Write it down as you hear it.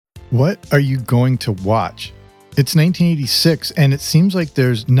What are you going to watch? It's 1986, and it seems like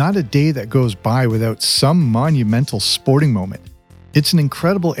there's not a day that goes by without some monumental sporting moment. It's an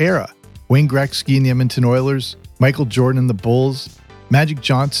incredible era. Wayne Gretzky and the Edmonton Oilers, Michael Jordan and the Bulls, Magic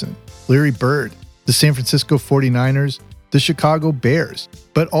Johnson, Larry Bird, the San Francisco 49ers, the Chicago Bears,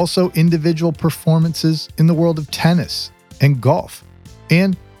 but also individual performances in the world of tennis and golf,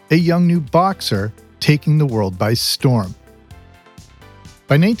 and a young new boxer taking the world by storm.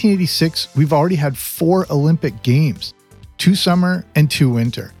 By 1986, we've already had 4 Olympic Games, 2 summer and 2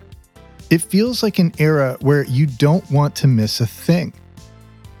 winter. It feels like an era where you don't want to miss a thing.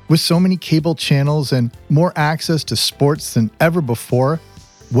 With so many cable channels and more access to sports than ever before,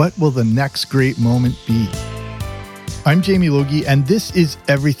 what will the next great moment be? I'm Jamie Logie, and this is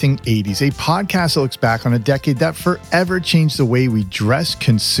Everything 80s, a podcast that looks back on a decade that forever changed the way we dress,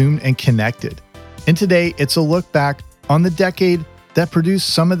 consumed, and connected. And today, it's a look back on the decade that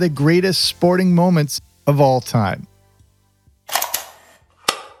produced some of the greatest sporting moments of all time.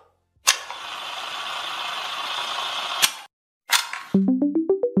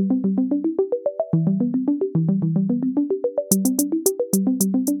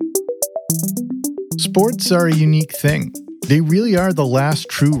 Sports are a unique thing. They really are the last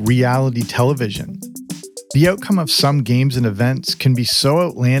true reality television. The outcome of some games and events can be so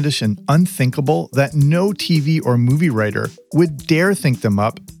outlandish and unthinkable that no TV or movie writer would dare think them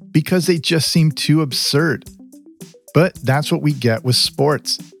up because they just seem too absurd. But that's what we get with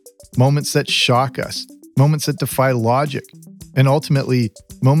sports. Moments that shock us, moments that defy logic, and ultimately,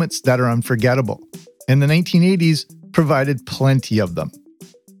 moments that are unforgettable. And the 1980s provided plenty of them.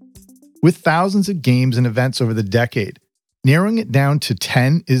 With thousands of games and events over the decade, narrowing it down to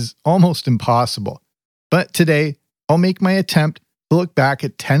 10 is almost impossible. But today, I'll make my attempt to look back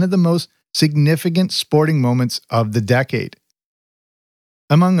at 10 of the most significant sporting moments of the decade.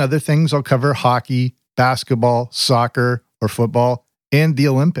 Among other things, I'll cover hockey, basketball, soccer, or football, and the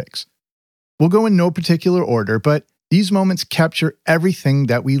Olympics. We'll go in no particular order, but these moments capture everything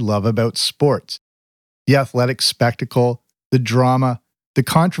that we love about sports. The athletic spectacle, the drama, the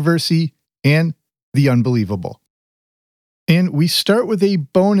controversy, and the unbelievable. And we start with a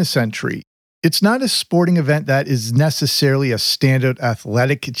bonus entry. It's not a sporting event that is necessarily a standout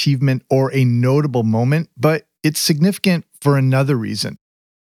athletic achievement or a notable moment, but it's significant for another reason.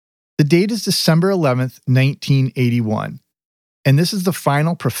 The date is December 11th, 1981, and this is the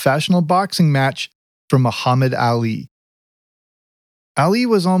final professional boxing match for Muhammad Ali. Ali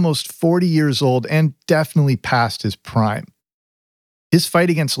was almost 40 years old and definitely past his prime. His fight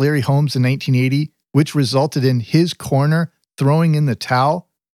against Larry Holmes in 1980, which resulted in his corner throwing in the towel,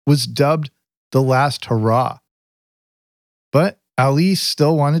 was dubbed the last hurrah. But Ali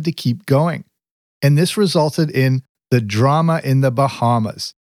still wanted to keep going, and this resulted in the drama in the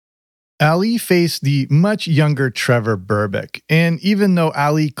Bahamas. Ali faced the much younger Trevor Berbick, and even though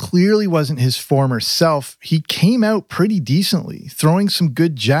Ali clearly wasn't his former self, he came out pretty decently, throwing some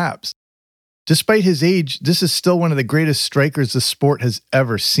good jabs. Despite his age, this is still one of the greatest strikers the sport has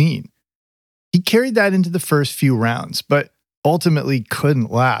ever seen. He carried that into the first few rounds, but ultimately couldn't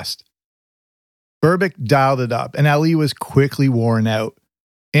last. Berbick dialed it up, and Ali was quickly worn out,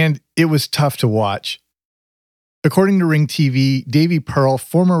 and it was tough to watch. According to Ring TV, Davey Pearl,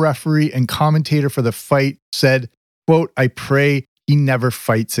 former referee and commentator for the fight, said, quote, "I pray he never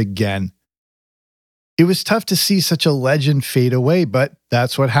fights again." It was tough to see such a legend fade away, but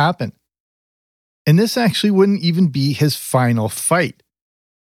that's what happened. And this actually wouldn't even be his final fight.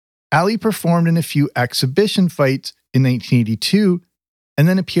 Ali performed in a few exhibition fights in 1982 and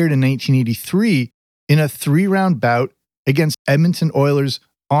then appeared in 1983 in a 3-round bout against Edmonton Oilers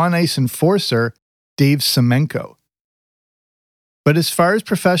on-ice enforcer Dave Semenko. But as far as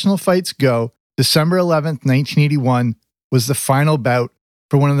professional fights go, December 11th, 1981 was the final bout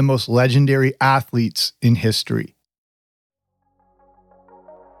for one of the most legendary athletes in history.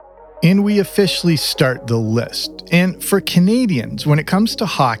 And we officially start the list. And for Canadians, when it comes to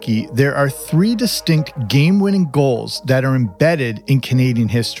hockey, there are 3 distinct game-winning goals that are embedded in Canadian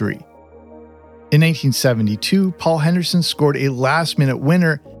history. In 1972, Paul Henderson scored a last-minute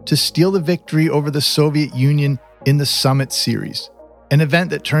winner to steal the victory over the Soviet Union in the Summit Series, an event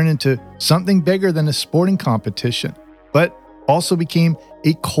that turned into something bigger than a sporting competition, but also became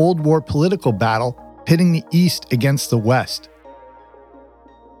a Cold War political battle pitting the East against the West.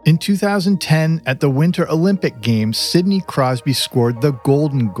 In 2010, at the Winter Olympic Games, Sidney Crosby scored the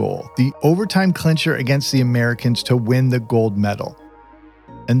golden goal, the overtime clincher against the Americans to win the gold medal.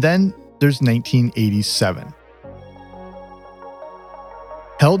 And then there's 1987.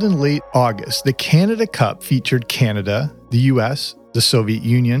 Held in late August, the Canada Cup featured Canada, the US, the Soviet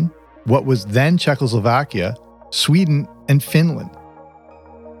Union, what was then Czechoslovakia, Sweden, and Finland.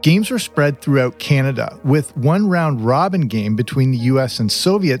 Games were spread throughout Canada, with one round-robin game between the US and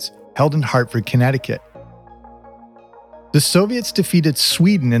Soviets held in Hartford, Connecticut. The Soviets defeated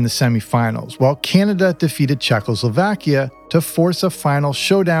Sweden in the semifinals, while Canada defeated Czechoslovakia to force a final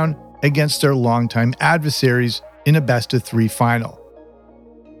showdown against their longtime adversaries in a best-of-3 final.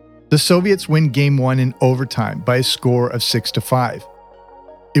 The Soviets win Game 1 in overtime by a score of 6-5.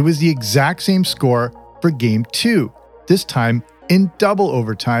 It was the exact same score for Game 2, this time in double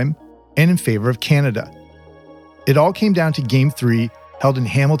overtime and in favor of Canada. It all came down to Game 3, held in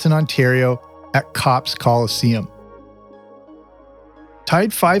Hamilton, Ontario, at Copps Coliseum.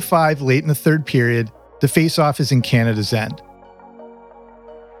 Tied 5-5 late in the third period, the face-off is in Canada's end.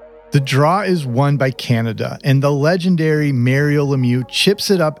 The draw is won by Canada, and the legendary Mario Lemieux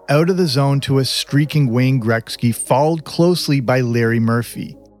chips it up out of the zone to a streaking Wayne Gretzky, followed closely by Larry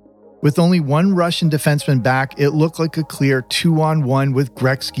Murphy. With only one Russian defenseman back, it looked like a clear 2-on-1 with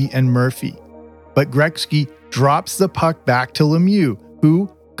Gretzky and Murphy. But Gretzky drops the puck back to Lemieux,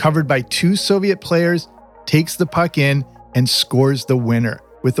 who, covered by two Soviet players, takes the puck in and scores the winner,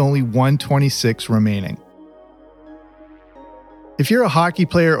 with only 1:26 remaining. If you're a hockey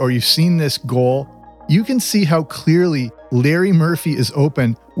player or you've seen this goal, you can see how clearly Larry Murphy is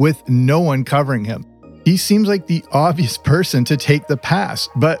open with no one covering him. He seems like the obvious person to take the pass,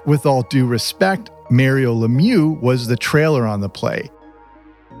 but with all due respect, Mario Lemieux was the trailer on the play.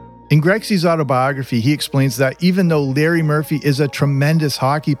 In Gretzky's autobiography, he explains that even though Larry Murphy is a tremendous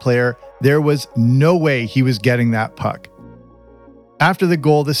hockey player, there was no way he was getting that puck. After the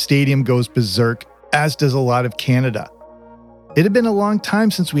goal, the stadium goes berserk, as does a lot of Canada. It had been a long time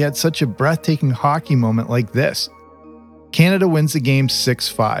since we had such a breathtaking hockey moment like this. Canada wins the game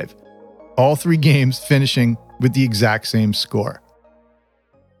 6-5, all three games finishing with the exact same score.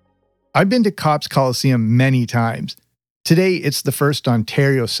 I've been to Copps Coliseum many times. Today, it's the First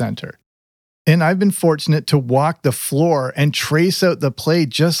Ontario Centre. And I've been fortunate to walk the floor and trace out the play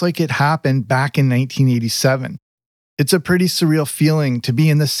just like it happened back in 1987. It's a pretty surreal feeling to be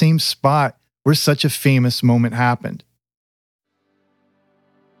in the same spot where such a famous moment happened.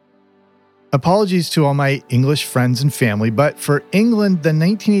 Apologies to all my English friends and family, but for England, the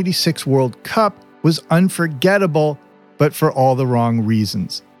 1986 World Cup was unforgettable, but for all the wrong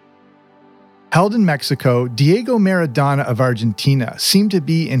reasons. Held in Mexico, Diego Maradona of Argentina seemed to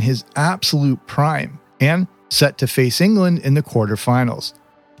be in his absolute prime and set to face England in the quarterfinals.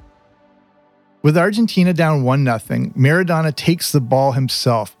 With Argentina down 1-0, Maradona takes the ball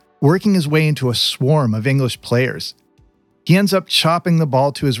himself, working his way into a swarm of English players. He ends up chopping the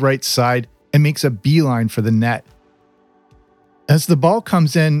ball to his right side and makes a beeline for the net. As the ball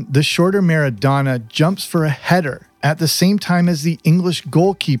comes in, the shorter Maradona jumps for a header at the same time as the English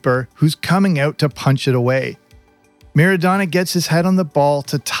goalkeeper who's coming out to punch it away. Maradona gets his head on the ball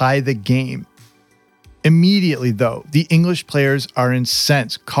to tie the game. Immediately, though, the English players are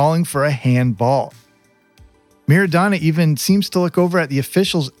incensed, calling for a handball. Maradona even seems to look over at the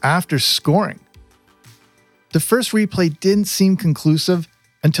officials after scoring. The first replay didn't seem conclusive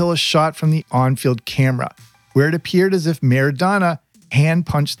until a shot from the on-field camera, where it appeared as if Maradona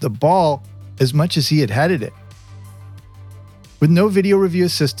hand-punched the ball as much as he had headed it. With no video review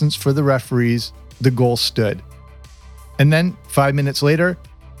assistance for the referees, the goal stood. And then, 5 minutes later,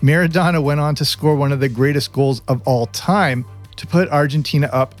 Maradona went on to score one of the greatest goals of all time to put Argentina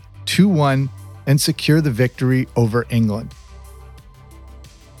up 2-1 and secure the victory over England.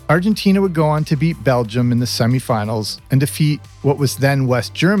 Argentina would go on to beat Belgium in the semifinals and defeat what was then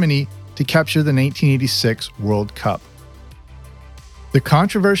West Germany to capture the 1986 World Cup. The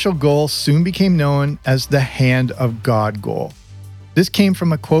controversial goal soon became known as the Hand of God goal. This came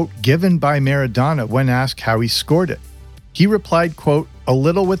from a quote given by Maradona when asked how he scored it. He replied, quote, "A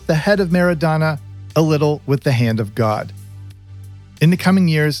little with the head of Maradona, a little with the hand of God." In the coming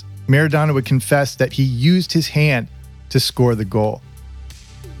years, Maradona would confess that he used his hand to score the goal.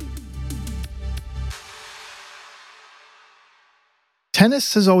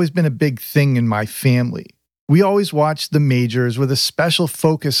 Tennis has always been a big thing in my family. We always watched the majors with a special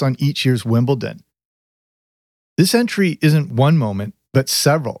focus on each year's Wimbledon. This entry isn't one moment, but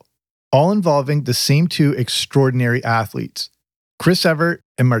several, all involving the same two extraordinary athletes, Chris Evert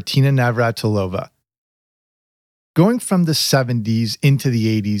and Martina Navratilova. Going from the 70s into the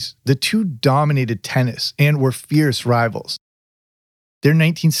 80s, the two dominated tennis and were fierce rivals. Their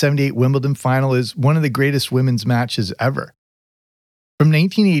 1978 Wimbledon final is one of the greatest women's matches ever. From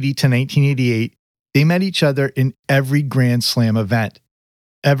 1980 to 1988, they met each other in every Grand Slam event.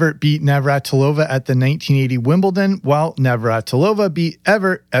 Evert beat Navratilova at the 1980 Wimbledon, while Navratilova beat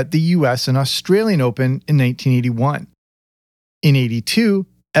Evert at the US and Australian Open in 1981. In 82,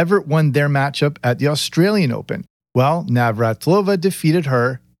 Evert won their matchup at the Australian Open, while Navratilova defeated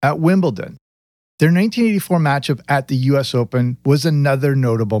her at Wimbledon. Their 1984 matchup at the US Open was another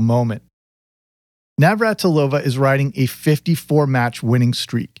notable moment. Navratilova is riding a 54-match winning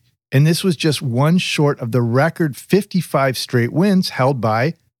streak, and this was just one short of the record 55 straight wins held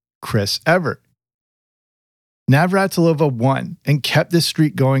by Chris Evert. Navratilova won and kept this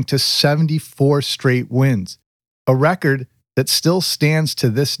streak going to 74 straight wins, a record that still stands to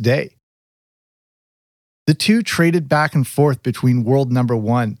this day. The two traded back and forth between world number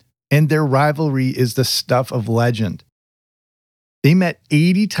one, and their rivalry is the stuff of legend. They met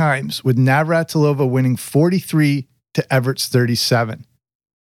 80 times, with Navratilova winning 43 to Evert's 37.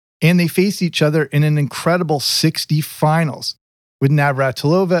 And they faced each other in an incredible 60 finals, with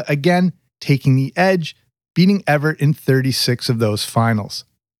Navratilova again taking the edge, beating Evert in 36 of those finals.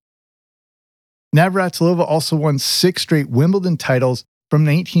 Navratilova also won 6 straight Wimbledon titles from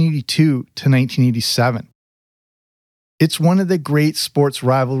 1982 to 1987. It's one of the great sports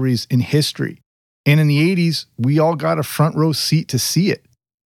rivalries in history, and in the 80s, we all got a front row seat to see it.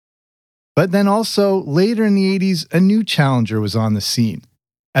 But then also, later in the 80s, a new challenger was on the scene,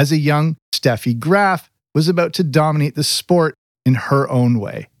 as a young Steffi Graf was about to dominate the sport in her own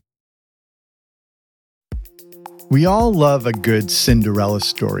way. We all love a good Cinderella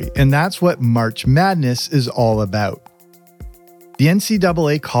story, and that's what March Madness is all about. The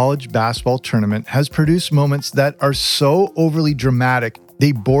NCAA College Basketball Tournament has produced moments that are so overly dramatic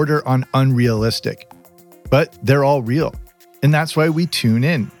they border on unrealistic. But they're all real, and that's why we tune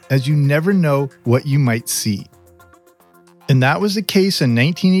in, as you never know what you might see. And that was the case in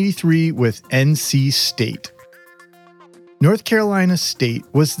 1983 with NC State. North Carolina State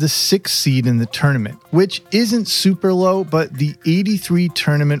was the 6th seed in the tournament, which isn't super low, but the 83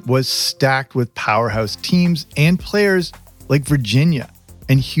 tournament was stacked with powerhouse teams and players like Virginia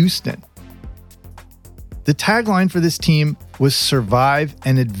and Houston. The tagline for this team was Survive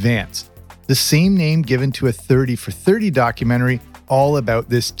and Advance, the same name given to a 30 for 30 documentary all about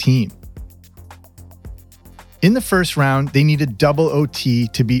this team. In the first round, they needed double OT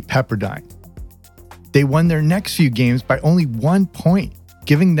to beat Pepperdine. They won their next few games by only 1 point,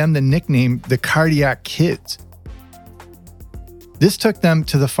 giving them the nickname the Cardiac Kids. This took them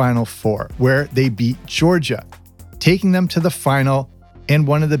to the Final Four, where they beat Georgia, taking them to the final and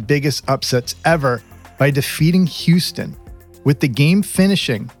one of the biggest upsets ever by defeating Houston, with the game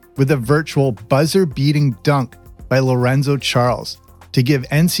finishing with a virtual buzzer-beating dunk by Lorenzo Charles to give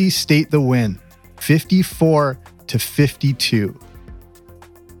NC State the win, 54-52.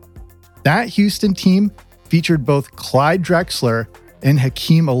 That Houston team featured both Clyde Drexler and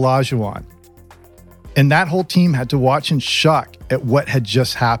Hakeem Olajuwon, and that whole team had to watch in shock at what had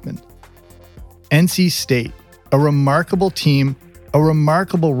just happened. NC State, a remarkable team, a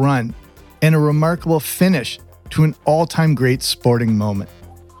remarkable run, and a remarkable finish to an all-time great sporting moment.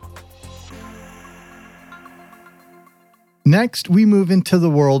 Next, we move into the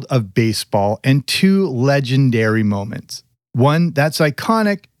world of baseball and 2 legendary moments. One that's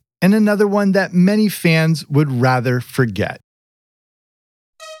iconic and another one that many fans would rather forget.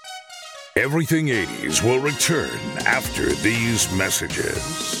 Everything 80s will return after these messages.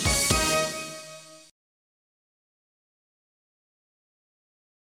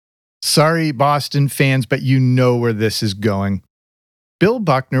 Sorry, Boston fans, but you know where this is going. Bill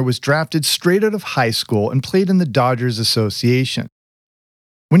Buckner was drafted straight out of high school and played in the Dodgers Association.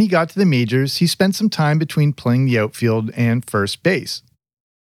 When he got to the majors, he spent some time between playing the outfield and first base.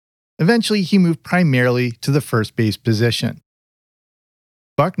 Eventually, he moved primarily to the first base position.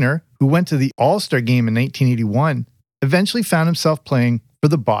 Buckner, who went to the All-Star Game in 1981, eventually found himself playing for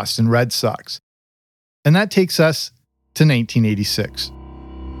the Boston Red Sox. And that takes us to 1986.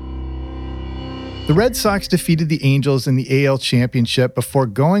 The Red Sox defeated the Angels in the AL Championship before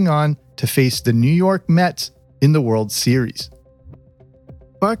going on to face the New York Mets in the World Series.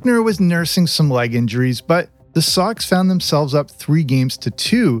 Buckner was nursing some leg injuries, but the Sox found themselves up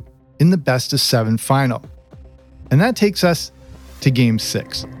 3-2 in the best-of-7 final. And that takes us to Game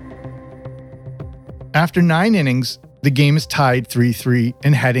 6. After 9 innings, the game is tied 3-3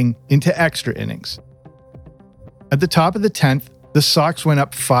 and heading into extra innings. At the top of the 10th, the Sox went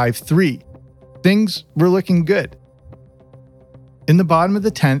up 5-3. Things were looking good. In the bottom of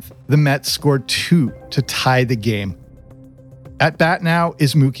the 10th, the Mets scored 2 to tie the game. At bat now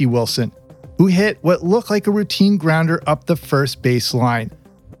is Mookie Wilson, who hit what looked like a routine grounder up the first base line.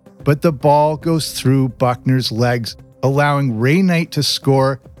 But the ball goes through Buckner's legs allowing Ray Knight to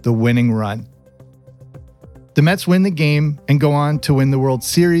score the winning run. The Mets win the game and go on to win the World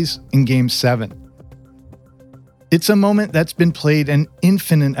Series in Game 7. It's a moment that's been played an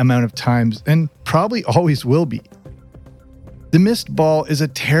infinite amount of times and probably always will be. The missed ball is a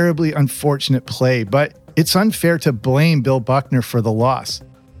terribly unfortunate play, but it's unfair to blame Bill Buckner for the loss.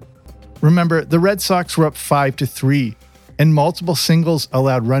 Remember, the Red Sox were up 5-3, and multiple singles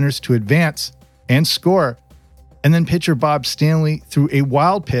allowed runners to advance and score, and then pitcher Bob Stanley threw a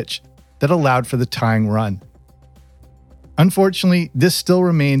wild pitch that allowed for the tying run. Unfortunately, this still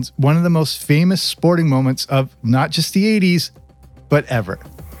remains one of the most famous sporting moments of not just the 80s, but ever.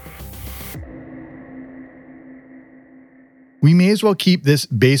 We may as well keep this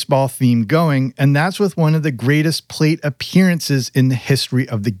baseball theme going, and that's with one of the greatest plate appearances in the history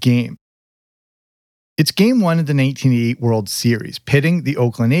of the game. It's Game 1 of the 1988 World Series, pitting the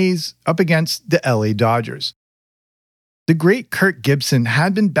Oakland A's up against the LA Dodgers. The great Kirk Gibson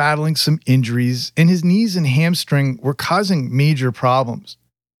had been battling some injuries, and his knees and hamstring were causing major problems.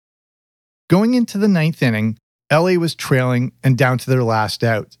 Going into the ninth inning, LA was trailing and down to their last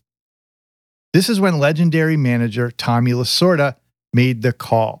out. This is when legendary manager Tommy Lasorda made the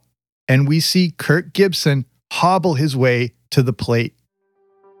call, and we see Kirk Gibson hobble his way to the plate.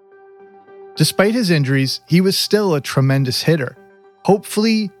 Despite his injuries, he was still a tremendous hitter.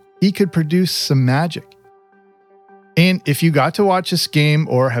 Hopefully, he could produce some magic. And if you got to watch this game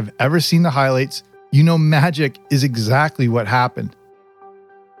or have ever seen the highlights, you know magic is exactly what happened.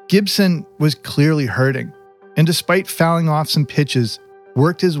 Gibson was clearly hurting, and despite fouling off some pitches,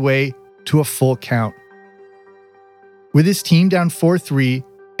 worked his way to a full count. With his team down 4-3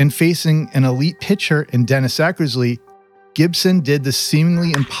 and facing an elite pitcher in Dennis Eckersley, Gibson did the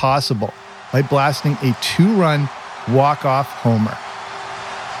seemingly impossible by blasting a 2-run walk-off homer.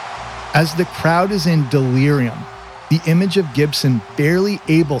 As the crowd is in delirium, the image of Gibson barely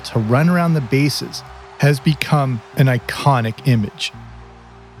able to run around the bases has become an iconic image.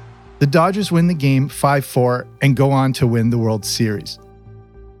 The Dodgers win the game 5-4 and go on to win the World Series.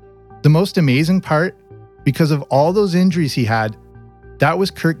 The most amazing part, because of all those injuries he had, that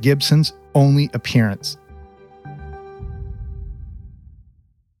was Kirk Gibson's only appearance.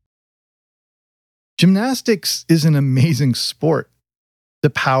 Gymnastics is an amazing sport.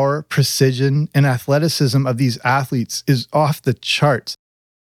 The power, precision, and athleticism of these athletes is off the charts.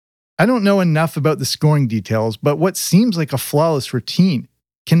 I don't know enough about the scoring details, but what seems like a flawless routine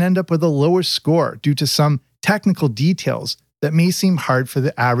can end up with a lower score due to some technical details that may seem hard for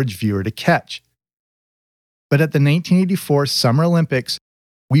the average viewer to catch. But at the 1984 Summer Olympics,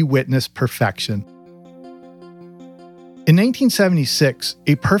 we witnessed perfection. In 1976,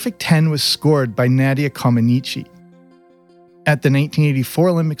 a perfect 10 was scored by Nadia Comaneci. At the 1984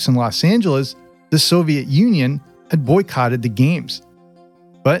 Olympics in Los Angeles, the Soviet Union had boycotted the Games.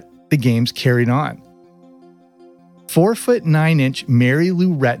 But the Games carried on. 4'9" Mary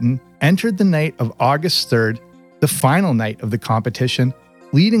Lou Retton entered the night of August 3rd, the final night of the competition,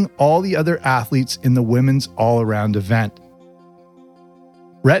 leading all the other athletes in the women's all-around event.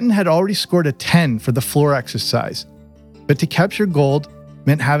 Retton had already scored a 10 for the floor exercise, but to capture gold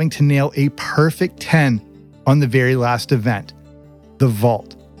meant having to nail a perfect 10 on the very last event, the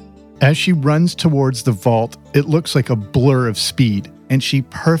vault. As she runs towards the vault, it looks like a blur of speed, and she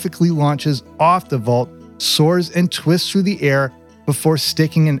perfectly launches off the vault, soars and twists through the air before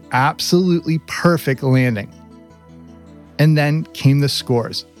sticking an absolutely perfect landing. And then came the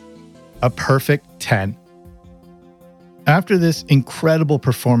scores, a perfect 10. After this incredible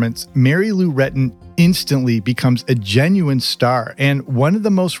performance, Mary Lou Retton instantly becomes a genuine star and one of the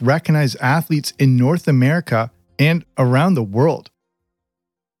most recognized athletes in North America and around the world.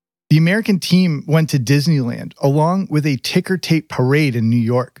 The American team went to Disneyland along with a ticker tape parade in New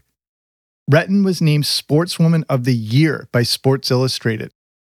York. Retton was named Sportswoman of the Year by Sports Illustrated.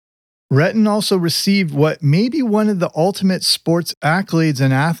 Retton also received what may be one of the ultimate sports accolades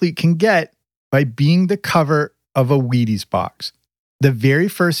an athlete can get by being the cover of a Wheaties box, the very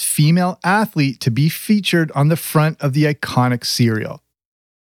first female athlete to be featured on the front of the iconic cereal.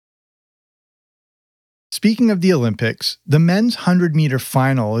 Speaking of the Olympics, the men's 100-meter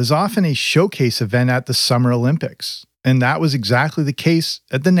final is often a showcase event at the Summer Olympics, and that was exactly the case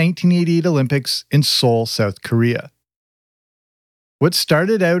at the 1988 Olympics in Seoul, South Korea. What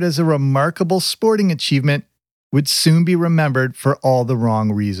started out as a remarkable sporting achievement would soon be remembered for all the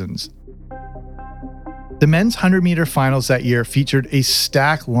wrong reasons. The men's 100-meter finals that year featured a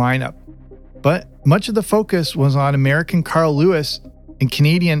stacked lineup, but much of the focus was on American Carl Lewis and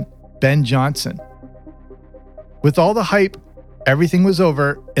Canadian Ben Johnson. With all the hype, everything was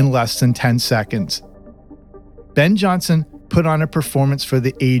over in less than 10 seconds. Ben Johnson put on a performance for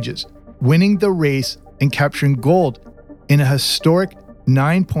the ages, winning the race and capturing gold in a historic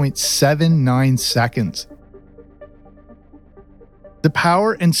 9.79 seconds. The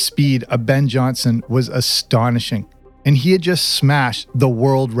power and speed of Ben Johnson was astonishing, and he had just smashed the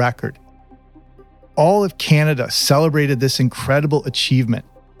world record. All of Canada celebrated this incredible achievement,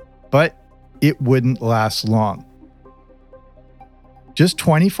 but it wouldn't last long. Just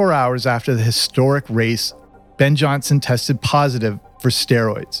 24 hours after the historic race, Ben Johnson tested positive for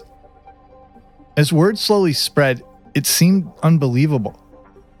steroids. As word slowly spread, it seemed unbelievable.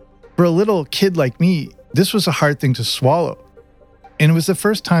 For a little kid like me, this was a hard thing to swallow, and it was the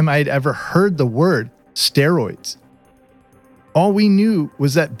first time I had ever heard the word steroids. All we knew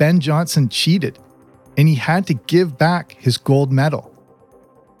was that Ben Johnson cheated, and he had to give back his gold medal.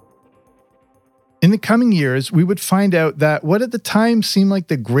 In the coming years, we would find out that what at the time seemed like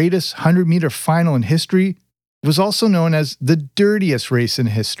the greatest 100-meter final in history was also known as the dirtiest race in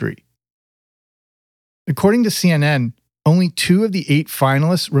history. According to CNN, only 2 of the 8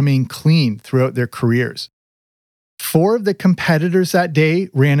 finalists remained clean throughout their careers. 4 of the competitors that day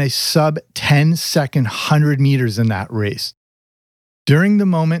ran a sub-10-second 100 meters in that race. During the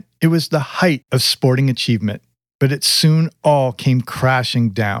moment, it was the height of sporting achievement, but it soon all came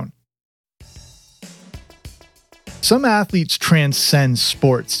crashing down. Some athletes transcend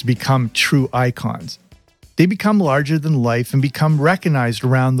sports to become true icons. They become larger than life and become recognized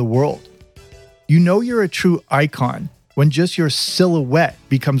around the world. You know you're a true icon when just your silhouette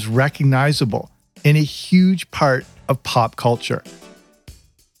becomes recognizable and a huge part of pop culture.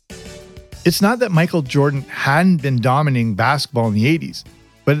 It's not that Michael Jordan hadn't been dominating basketball in the 80s,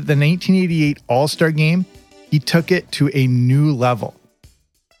 but at the 1988 All-Star Game, he took it to a new level.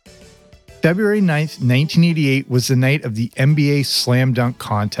 February 9th, 1988 was the night of the NBA Slam Dunk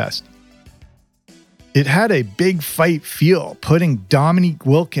Contest. It had a big fight feel, putting Dominique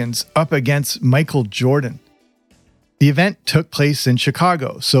Wilkins up against Michael Jordan. The event took place in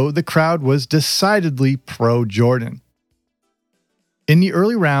Chicago, so the crowd was decidedly pro-Jordan. In the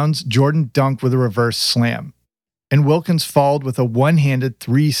early rounds, Jordan dunked with a reverse slam, and Wilkins followed with a one-handed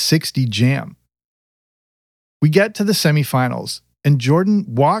 360 jam. We get to the semifinals, and Jordan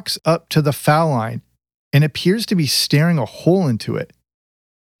walks up to the foul line and appears to be staring a hole into it.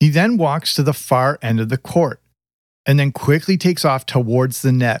 He then walks to the far end of the court, and then quickly takes off towards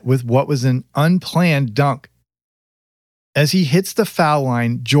the net with what was an unplanned dunk. As he hits the foul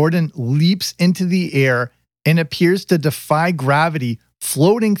line, Jordan leaps into the air and appears to defy gravity,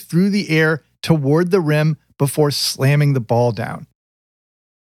 floating through the air toward the rim before slamming the ball down.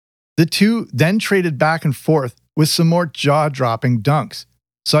 The two then traded back and forth with some more jaw-dropping dunks,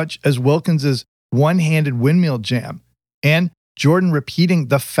 such as Wilkins' one-handed windmill jam, and Jordan repeating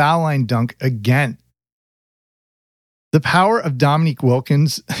the foul line dunk again. The power of Dominique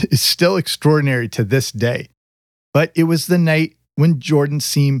Wilkins is still extraordinary to this day, but it was the night when Jordan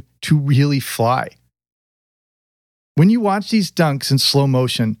seemed to really fly. When you watch these dunks in slow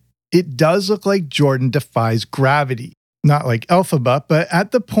motion, it does look like Jordan defies gravity. Not like Elphaba, but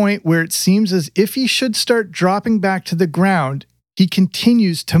at the point where it seems as if he should start dropping back to the ground, he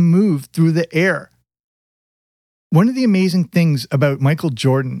continues to move through the air. One of the amazing things about Michael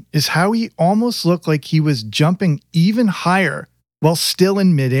Jordan is how he almost looked like he was jumping even higher while still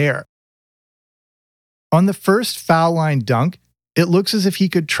in midair. On the first foul line dunk, it looks as if he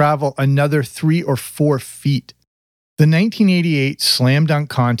could travel another 3 or 4 feet. The 1988 Slam Dunk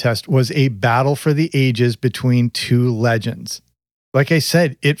Contest was a battle for the ages between 2 legends. Like I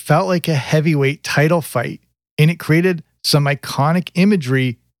said, it felt like a heavyweight title fight, and it created some iconic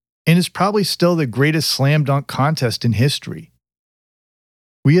imagery and is probably still the greatest slam dunk contest in history.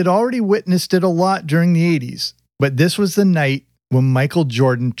 We had already witnessed it a lot during the 80s, but this was the night when Michael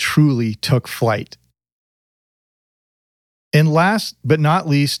Jordan truly took flight. And last but not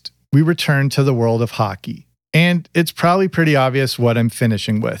least, we return to the world of hockey. And it's probably pretty obvious what I'm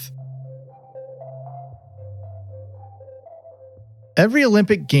finishing with. Every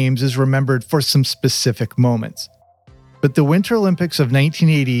Olympic Games is remembered for some specific moments, but the Winter Olympics of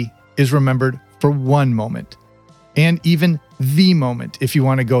 1980 is remembered for one moment, and even the moment if you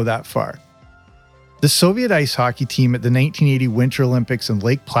want to go that far. The Soviet ice hockey team at the 1980 Winter Olympics in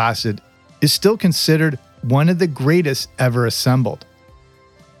Lake Placid is still considered one of the greatest ever assembled.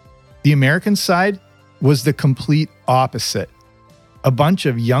 The American side was the complete opposite. A bunch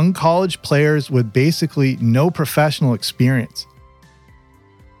of young college players with basically no professional experience.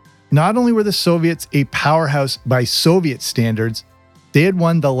 Not only were the Soviets a powerhouse by Soviet standards, they had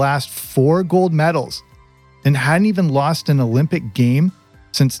won the last 4 gold medals and hadn't even lost an Olympic game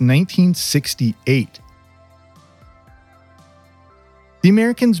since 1968. The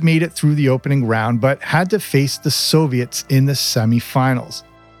Americans made it through the opening round but had to face the Soviets in the semifinals.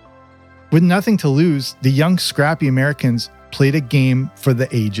 With nothing to lose, the young, scrappy Americans played a game for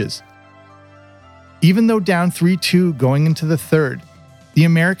the ages. Even though down 3-2 going into the third, the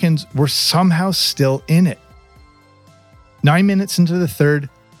Americans were somehow still in it. 9 minutes into the third,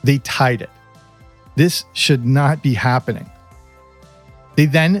 they tied it. This should not be happening. They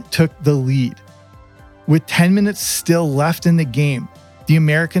then took the lead. With 10 minutes still left in the game, the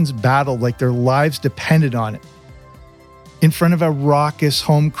Americans battled like their lives depended on it. In front of a raucous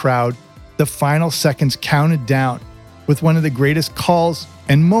home crowd, the final seconds counted down with one of the greatest calls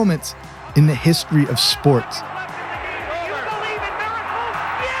and moments in the history of sports.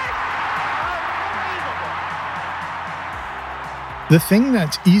 The thing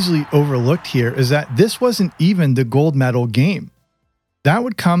that's easily overlooked here is that this wasn't even the gold medal game. That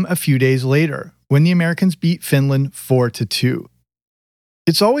would come a few days later when the Americans beat Finland 4-2.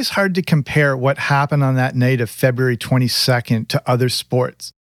 It's always hard to compare what happened on that night of February 22nd to other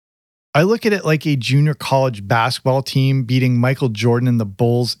sports. I look at it like a junior college basketball team beating Michael Jordan and the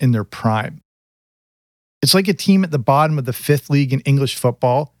Bulls in their prime. It's like a team at the bottom of the 5th league in English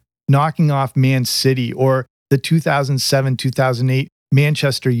football knocking off Man City or the 2007-2008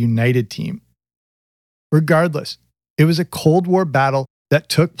 Manchester United team. Regardless, it was a Cold War battle that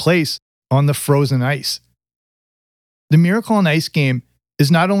took place on the frozen ice. The Miracle on Ice game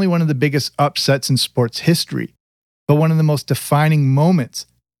is not only one of the biggest upsets in sports history, but one of the most defining moments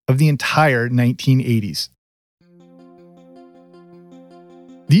of the entire 1980s.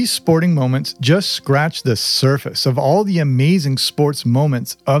 These sporting moments just scratch the surface of all the amazing sports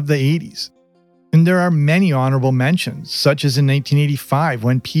moments of the 80s. And there are many honorable mentions, such as in 1985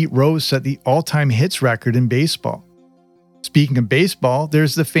 when Pete Rose set the all-time hits record in baseball. Speaking of baseball,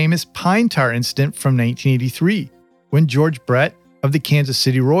 there's the famous pine tar incident from 1983, when George Brett of the Kansas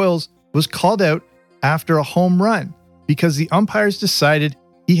City Royals was called out after a home run because the umpires decided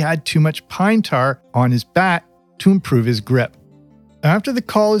he had too much pine tar on his bat to improve his grip. After the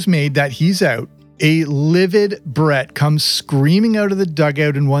call is made that he's out, a livid Brett comes screaming out of the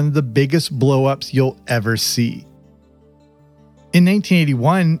dugout in one of the biggest blow-ups you'll ever see. In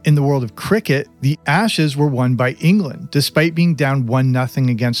 1981, in the world of cricket, the Ashes were won by England, despite being down 1-0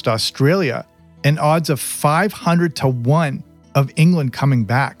 against Australia, and odds of 500-1 of England coming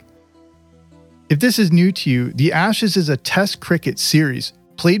back. If this is new to you, the Ashes is a test cricket series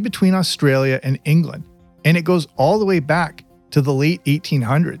played between Australia and England, and it goes all the way back to the late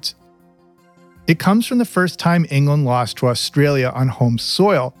 1800s. It comes from the first time England lost to Australia on home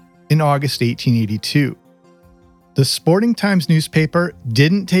soil in August 1882. The Sporting Times newspaper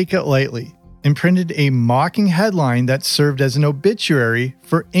didn't take it lightly and printed a mocking headline that served as an obituary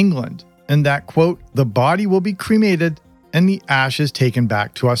for England, and that, quote, "the body will be cremated and the ashes taken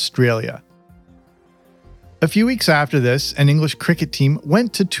back to Australia." A few weeks after this, an English cricket team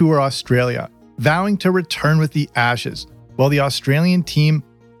went to tour Australia, vowing to return with the Ashes, while the Australian team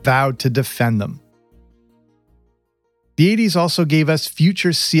vowed to defend them. The 80s also gave us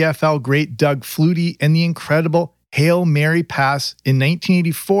future CFL great Doug Flutie and the incredible Hail Mary pass in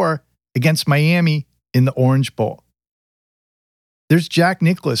 1984 against Miami in the Orange Bowl. There's Jack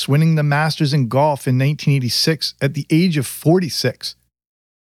Nicklaus winning the Masters in golf in 1986 at the age of 46.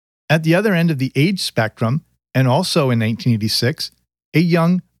 At the other end of the age spectrum, and also in 1986, a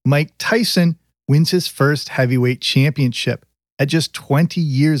young Mike Tyson wins his first heavyweight championship at just 20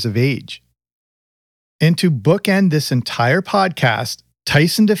 years of age. And to bookend this entire podcast,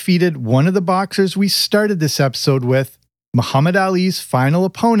 Tyson defeated one of the boxers we started this episode with, Muhammad Ali's final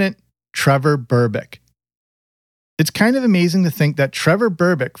opponent, Trevor Berbick. It's kind of amazing to think that Trevor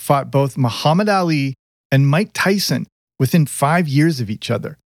Berbick fought both Muhammad Ali and Mike Tyson within 5 years of each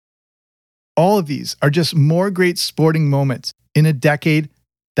other. All of these are just more great sporting moments in a decade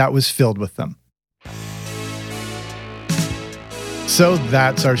that was filled with them. So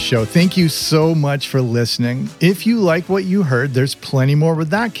that's our show. Thank you so much for listening. If you like what you heard, there's plenty more where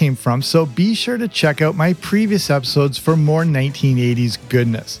that came from, so be sure to check out my previous episodes for more 1980s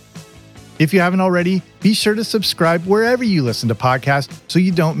goodness. If you haven't already, be sure to subscribe wherever you listen to podcasts so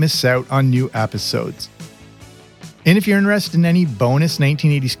you don't miss out on new episodes. And if you're interested in any bonus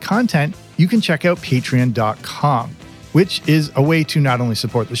 1980s content, you can check out patreon.com, which is a way to not only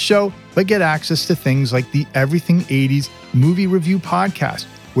support the show, but get access to things like the Everything 80s movie review podcast,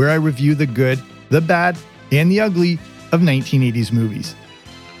 where I review the good, the bad, and the ugly of 1980s movies.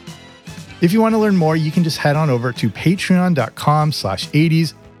 If you want to learn more, you can just head on over to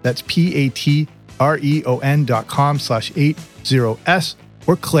patreon.com/80s. That's patreon.com/80s,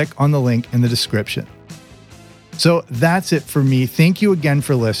 or click on the link in the description. So that's it for me. Thank you again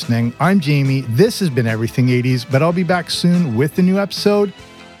for listening. I'm Jamie. This has been Everything 80s, but I'll be back soon with a new episode.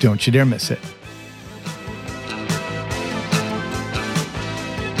 Don't you dare miss it.